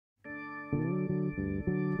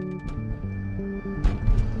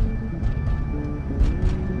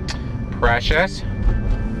Precious.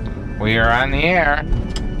 We are on the air.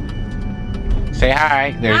 Say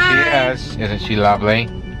hi. There Hi. she is. Isn't she lovely?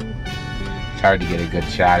 It's hard to get a good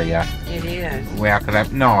shot of you. It is. Well,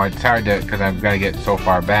 no, it's hard to, because I've got to get so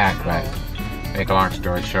far back, but make a long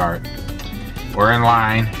story short. We're in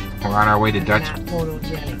line. We're on our way to Dutch. Not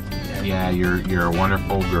photogenic. Yeah, you're a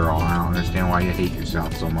wonderful girl. I don't understand why you hate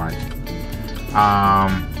yourself so much.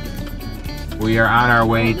 We are on our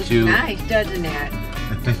way to. Nice, doesn't it?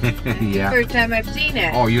 Yeah. First time I've seen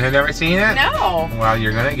it. Oh, you have never seen it? No. Well,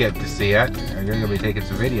 you're gonna get to see it. You're gonna be taking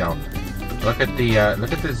some video. Look at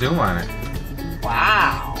the zoom on it.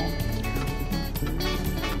 Wow.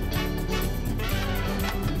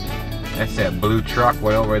 That's that blue truck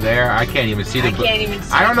way over there. I can't even see the blue. I can't even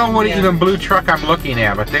see I don't know what it. even blue truck I'm looking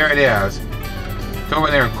at, but there it is. It's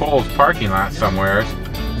over there in Kohl's parking lot somewhere.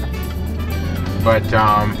 But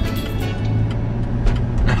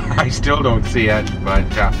I still don't see it. But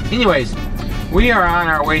anyways, we are on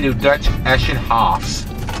our way to Dutch Eschenhaus.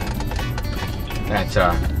 That's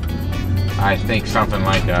I think something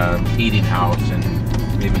like a eating house and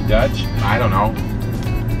maybe Dutch. I don't know.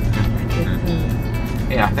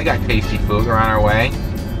 Yeah, they got tasty food. We're on our way,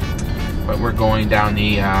 but we're going down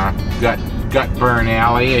the Gutburn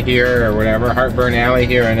Alley here, or whatever, Heartburn Alley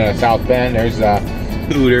here in South Bend. There's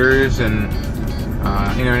Hooters and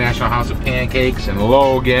International House of Pancakes and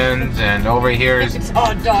Logan's, and over here is It's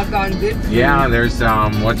all doggone good food. yeah. There's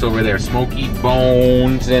what's over there? Smoky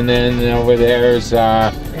Bones, and then over there's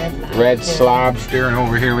Red Slobster, and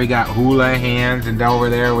over here we got Hula Hands, and over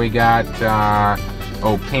there we got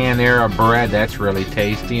Panera Bread. That's really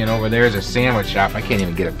tasty. And over there's a sandwich shop. I can't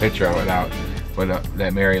even get a picture of it without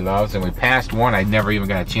that Mary loves. And we passed one I never even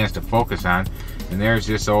got a chance to focus on. And there's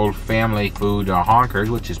this old family food Honkers,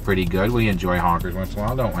 which is pretty good. We enjoy Honkers once in a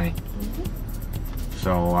while, don't we?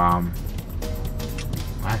 So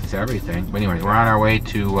that's everything. But anyways, we're on our way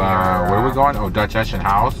to where are we going? Oh, Dutch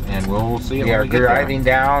Eschenhaus, and we'll see you. We are driving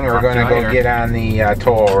down. We're going to go get on the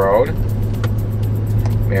toll road.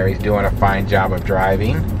 Mary's doing a fine job of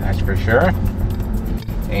driving, that's for sure.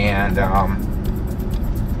 And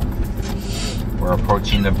we're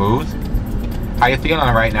approaching the booth. How you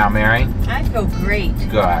feeling right now, Mary? I feel great.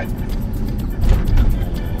 Good. I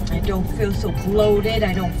don't feel so bloated.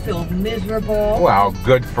 I don't feel miserable. Well,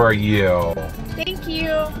 good for you. Thank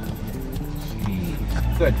you.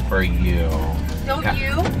 Jeez, good for you. Don't Yeah.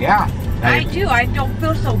 you? Yeah. I do. I don't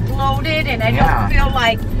feel so bloated, and I Yeah.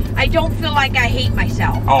 don't feel like I hate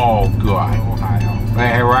myself. Oh, good. Ohio.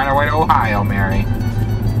 Hey, we're on our way to Ohio, Mary.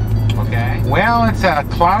 Okay. Well, it's a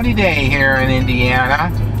cloudy day here in Indiana.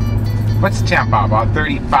 What's the temp about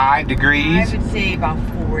 35 I degrees? would say about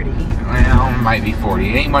 40. Well, it might be 40.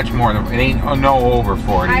 It ain't much more than, it ain't no over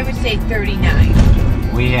 40. I would say 39.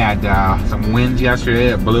 We had some winds yesterday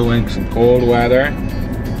that blew in some cold weather.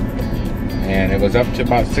 And it was up to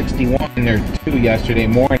about 61 or 2 yesterday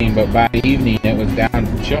morning, but by evening it was down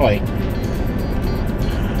chilly.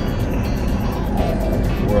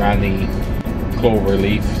 We're on the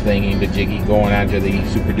Cloverleaf thingy, the jiggy, going onto the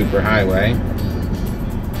super duper highway.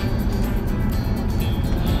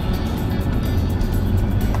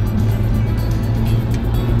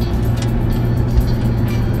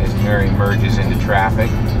 As Mary merges into traffic,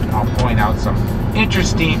 I'll point out some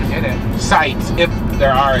interesting sights, if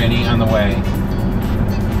there are any, on the way.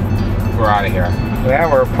 We're out of here. Well,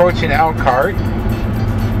 we're approaching Elkhart.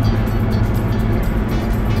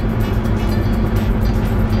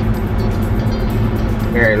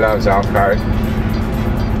 Mary loves Elkhart.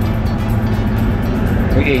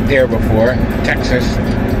 We ate there before, Texas.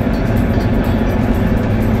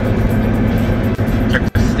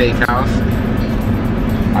 Texas Steakhouse.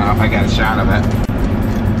 I don't know if I got a shot of it.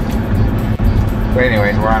 But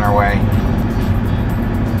anyways, we're on our way.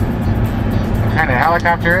 What kind of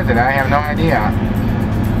helicopter is it? I have no idea.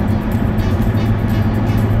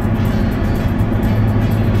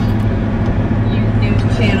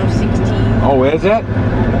 News Channel 16. Oh, is it?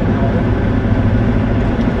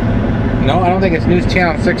 No, I don't think it's News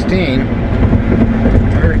Channel 16.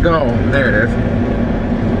 Where'd it go? There it is.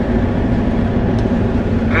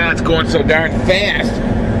 Ah, it's going so darn fast.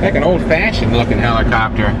 Like an old-fashioned looking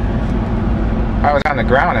helicopter. If I was on the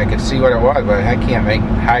ground, I could see what it was, but I can't make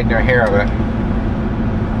hide nor hair of it.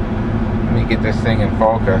 Let me get this thing in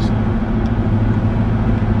focus.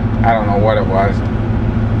 I don't know what it was.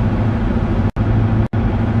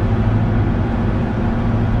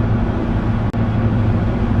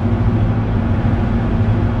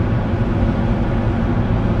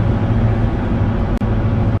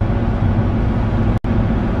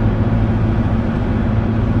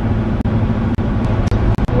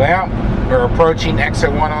 Well, We're approaching exit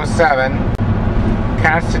 107,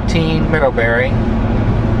 Constantine, Middlebury.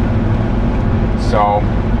 So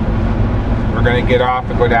we're going to get off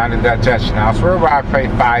and go down to the Dutch Auction House. We're about probably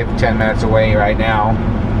 5-10 minutes away right now.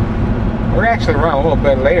 We're actually running a little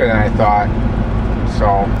bit later than I thought.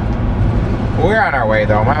 So we're on our way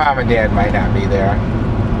though. My mom and dad might not be there.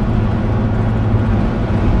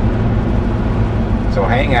 So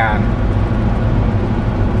hang on.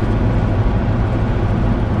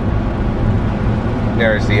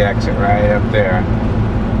 There's the exit right up there.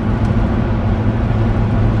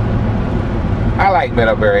 I like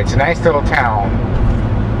Middlebury. It's a nice little town.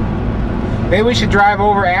 Maybe we should drive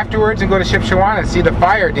over afterwards and go to Shipshewana and see the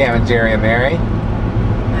fire damage area, Mary.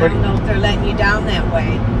 I don't know if they're letting you down that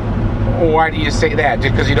way. Why do you say that?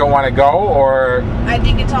 Just because you don't want to go, or? I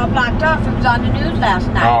think it's all blocked off. It was on the news last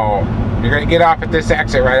night. Oh, you're going to get off at this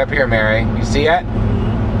exit right up here, Mary. You see it?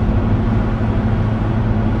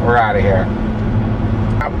 We're out of here.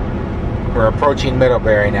 We're approaching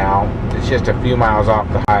Middlebury now. It's just a few miles off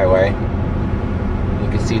the highway. You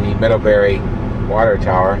can see the Middlebury water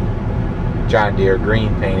tower. John Deere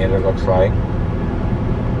green painted, it looks like.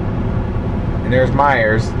 And there's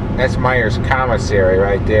Myers. That's Myers Commissary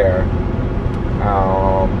right there.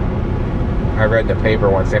 I read in the paper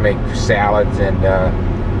once they make salads and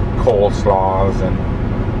coleslaws and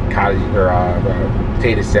cottage or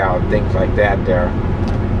potato salad, things like that there.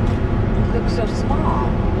 It looks so small.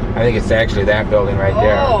 I think it's actually that building right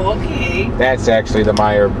there. Oh, okay. That's actually the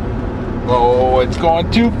Meyer. Oh, it's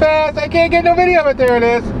going too fast. I can't get no video of it. There it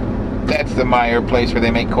is. That's the Meyer place where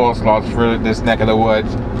they make coleslaws for this neck of the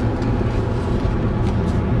woods.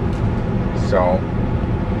 So,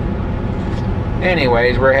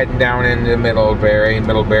 anyways, we're heading down into Middlebury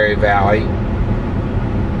Valley.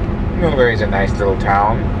 Middlebury's a nice little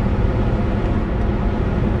town.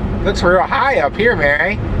 Looks real high up here,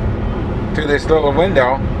 Mary. Through this little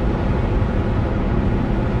window.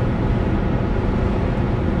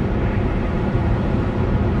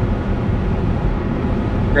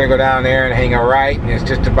 We're going to go down there and hang a right, and it's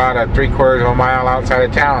just about a 3/4 of a mile outside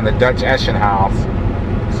of town, the Dutch Auction House.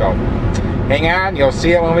 So, hang on, you'll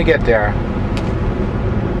see it when we get there.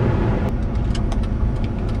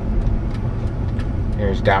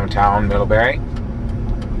 Here's downtown Middlebury.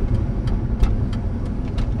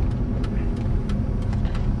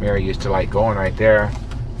 Mary used to like going right there.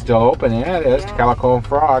 Still open, yeah it is, Calico and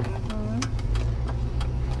Frog.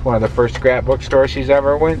 It's one of the first scrapbook stores she's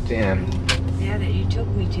ever went in. Yeah, that you took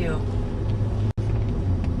me to.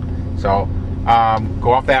 So,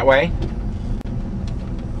 go off that way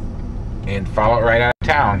and follow it right out of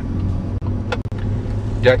town.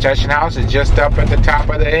 Dutch Auction House is just up at the top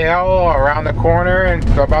of the hill, around the corner, and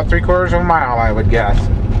about 3/4 of a mile, I would guess.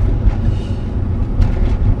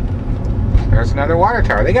 There's another water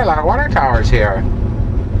tower. They got a lot of water towers here.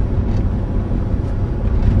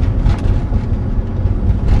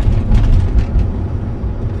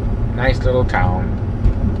 Nice little town.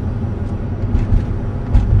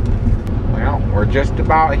 Well, we're just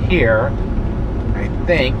about here. I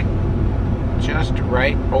think just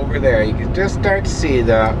right over there. You can just start to see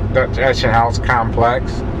the Dutch Auction House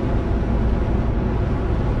complex.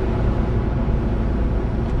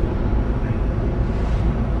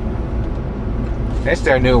 That's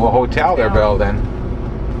their new hotel they're building.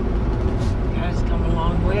 Yeah, it's come a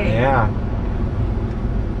long way. Yeah.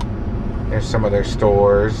 There's some of their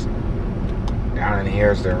stores. Down in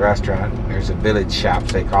here is their restaurant. There's a village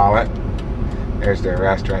shops, they call it. There's their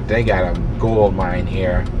restaurant. They got a gold mine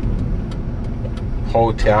here.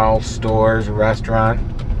 Hotel, stores, restaurant.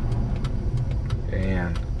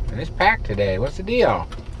 And it's packed today. What's the deal?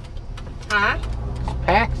 Huh? It's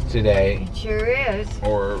packed today. It sure is.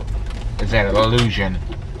 Or is that an illusion?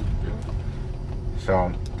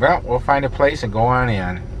 So, well, we'll find a place and go on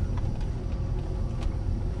in.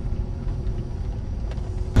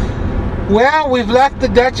 Well, we've left the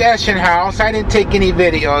Dutch Auction House. I didn't take any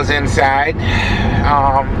videos inside.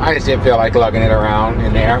 I just didn't feel like lugging it around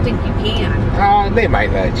in there. I don't think you can. They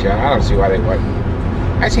might let you. I don't see why they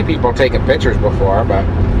wouldn't. I've seen people taking pictures before, but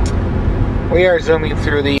we are zooming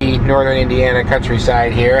through the northern Indiana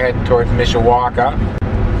countryside here, heading towards Mishawaka.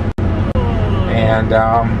 And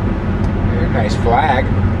nice flag.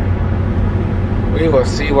 We will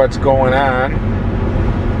see what's going on.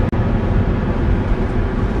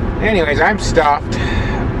 Anyways, I'm stuffed.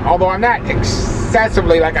 Although I'm not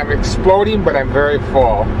excessively like I'm exploding, but I'm very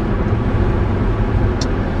full.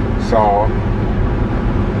 So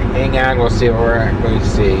hang on, we'll see what we're going to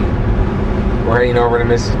see. We're heading over to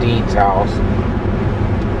Mrs. Dean's house.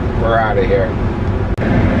 We're out of here.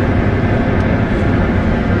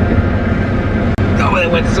 Oh,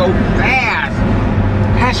 it went so fast.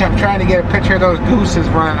 gosh, I'm trying to get a picture of those gooses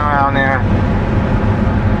running around there.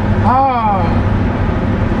 Oh,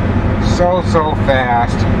 so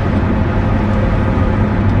fast.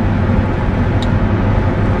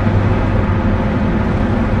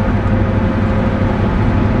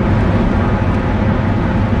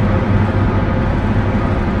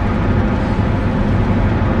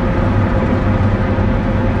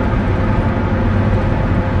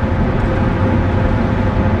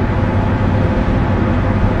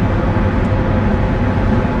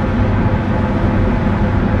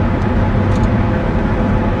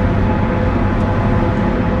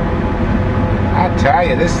 Tell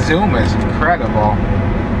you, this zoom is incredible.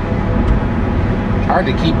 Hard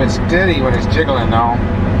to keep it steady when it's jiggling though.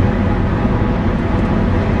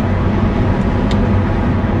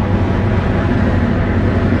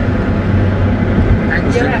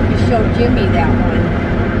 You'll have to show Jimmy that one.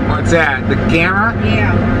 What's that? The camera?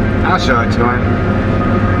 Yeah. I'll show it to him.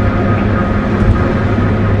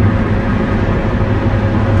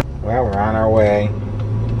 Well, we're on our way.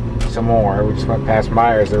 Some more. We just went past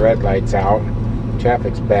Myers. The red light's out.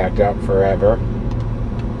 Traffic's backed up forever.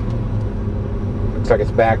 Looks like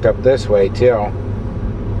it's backed up this way too.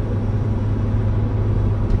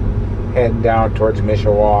 Heading down towards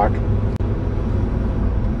Mishawaka.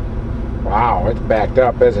 Wow, it's backed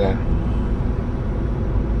up, isn't it?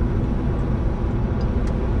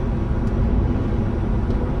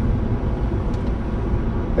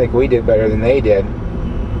 I think we did better than they did.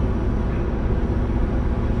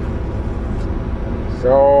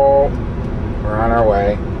 So we're on our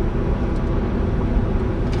way.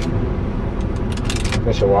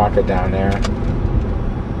 Mishawaka down there.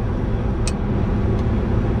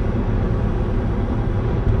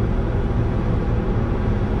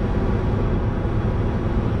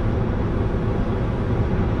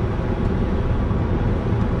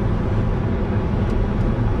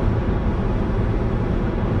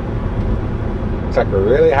 It's like we're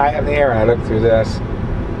really high up in the air when I look through this.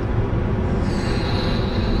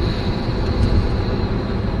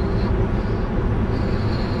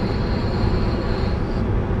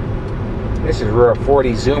 This is where a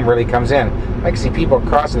 40 zoom really comes in. I can see people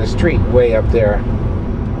crossing the street way up there.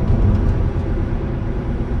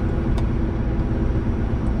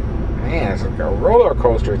 Man, it's like a roller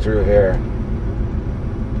coaster through here.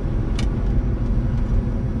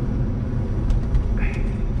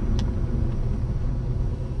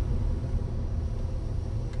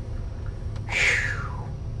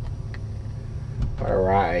 What a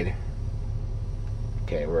ride.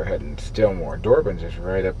 Okay, we're heading still more. Dorbin's is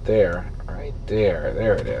right up there. Right there.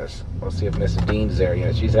 There it is. We'll see if Mrs. Dean's there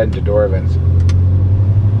yet. She's heading to Dorbin's.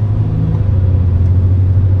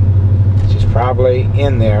 She's probably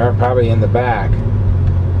in there. Probably in the back.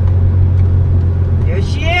 There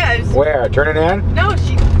she is. Where? Turning in? No,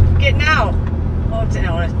 she's getting out. Oh,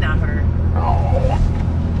 no, it's not her. Oh.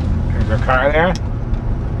 There's her car there?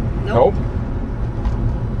 Nope.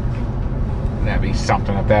 That'd be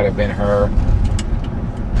something if that had been her.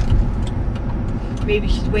 Maybe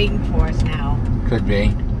she's waiting for us now. Could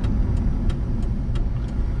be.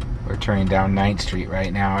 We're turning down 9th Street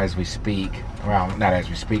right now as we speak. Well, not as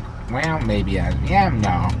we speak. Well, maybe as... Yeah,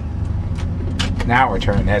 no. Now we're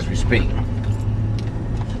turning as we speak.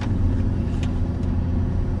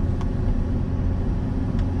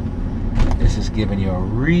 This is giving you a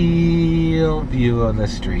real view of the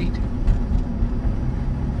street.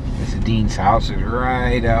 Mrs. Dean's house is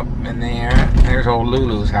right up in there. There's old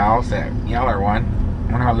Lulu's house, that yeller one.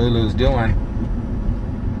 I wonder how Lulu's doing.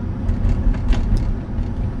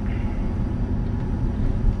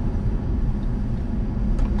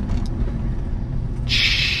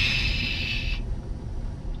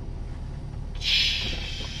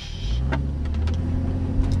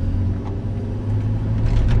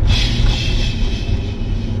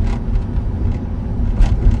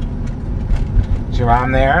 Is your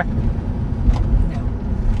mom there? No.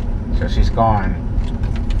 So she's gone.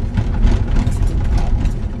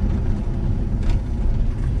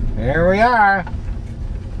 There we are.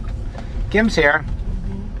 Kim's here.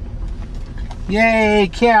 Yay,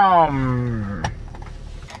 Kim.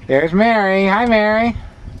 There's Mary. Hi, Mary.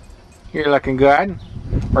 You're looking good.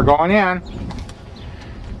 We're going in.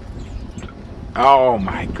 Oh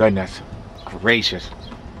my goodness gracious.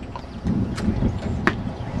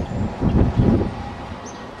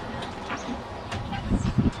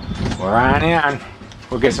 We're on in.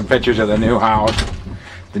 We'll get some pictures of the new house,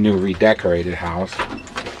 the new redecorated house.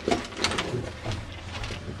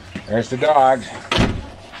 There's the dogs.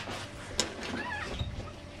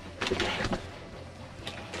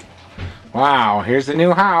 Wow, here's the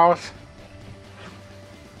new house.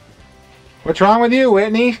 What's wrong with you,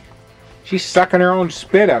 Whitney? She's sucking her own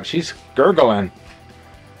spit up. She's gurgling.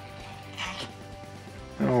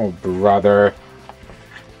 Oh, brother.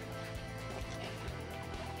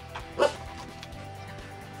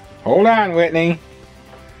 Hold on, Whitney.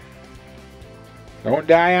 Don't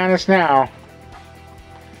die on us now.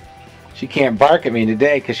 She can't bark at me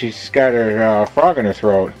today because she's got her frog in her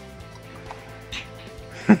throat.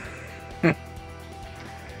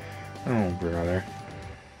 Oh, brother.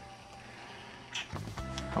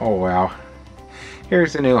 Oh, well.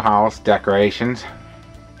 Here's the new house decorations.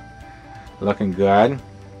 Looking good.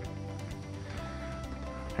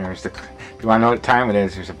 There's the... If you want to know what time it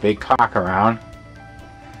is, there's a big clock around.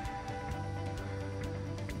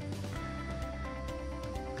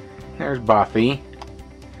 There's Buffy.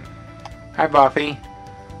 Hi, Buffy.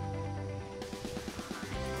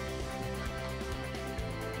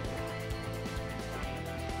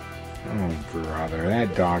 Oh, brother,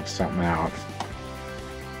 that dog's something else.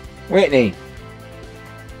 Whitney!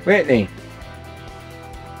 Whitney!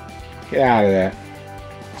 Get out of that.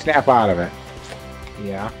 Snap out of it.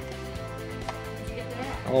 Yeah.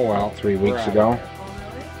 Oh, well, 3 weeks ago.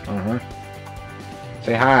 Uh-huh.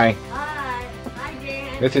 Say hi. Hi. Hi,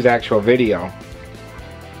 Dan. This is actual video.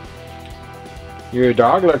 Your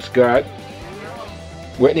dog looks good.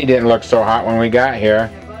 Whitney didn't look so hot when we got here.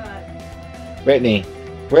 Whitney.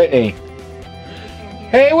 Whitney.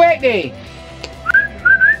 Hey, Whitney!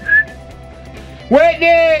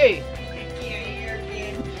 Whitney!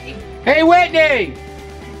 Hey, Whitney!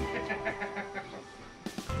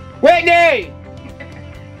 Whitney!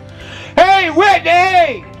 Hey,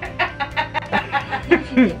 Whitney!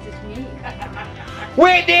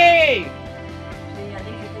 Whitney!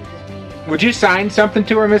 Would you sign something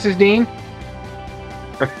to her, Mrs. Dean?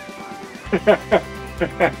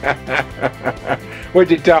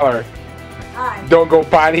 What'd you tell her? Hi. Don't go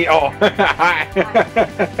potty. Oh, hi.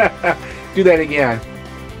 Do that again.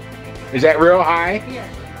 Is that real high? Yes.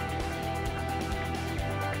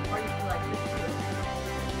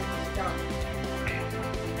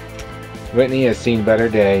 Whitney has seen better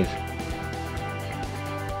days.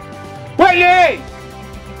 Whitney!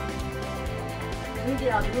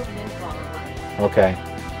 Okay.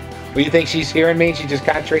 Well, you think she's hearing me and she's just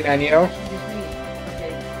concentrating on you?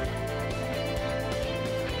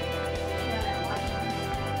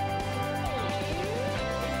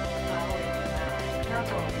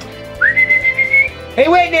 Hey,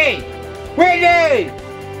 Whitney! Whitney!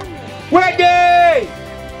 Whitney!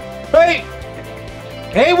 Hey!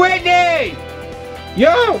 Hey, Whitney!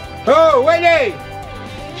 Yo! Oh, Whitney!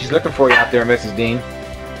 She's looking for you out there, Mrs. Dean.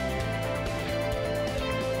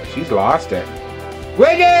 She's lost it.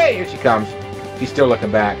 Whitney! Here she comes. She's still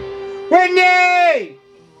looking back. Whitney!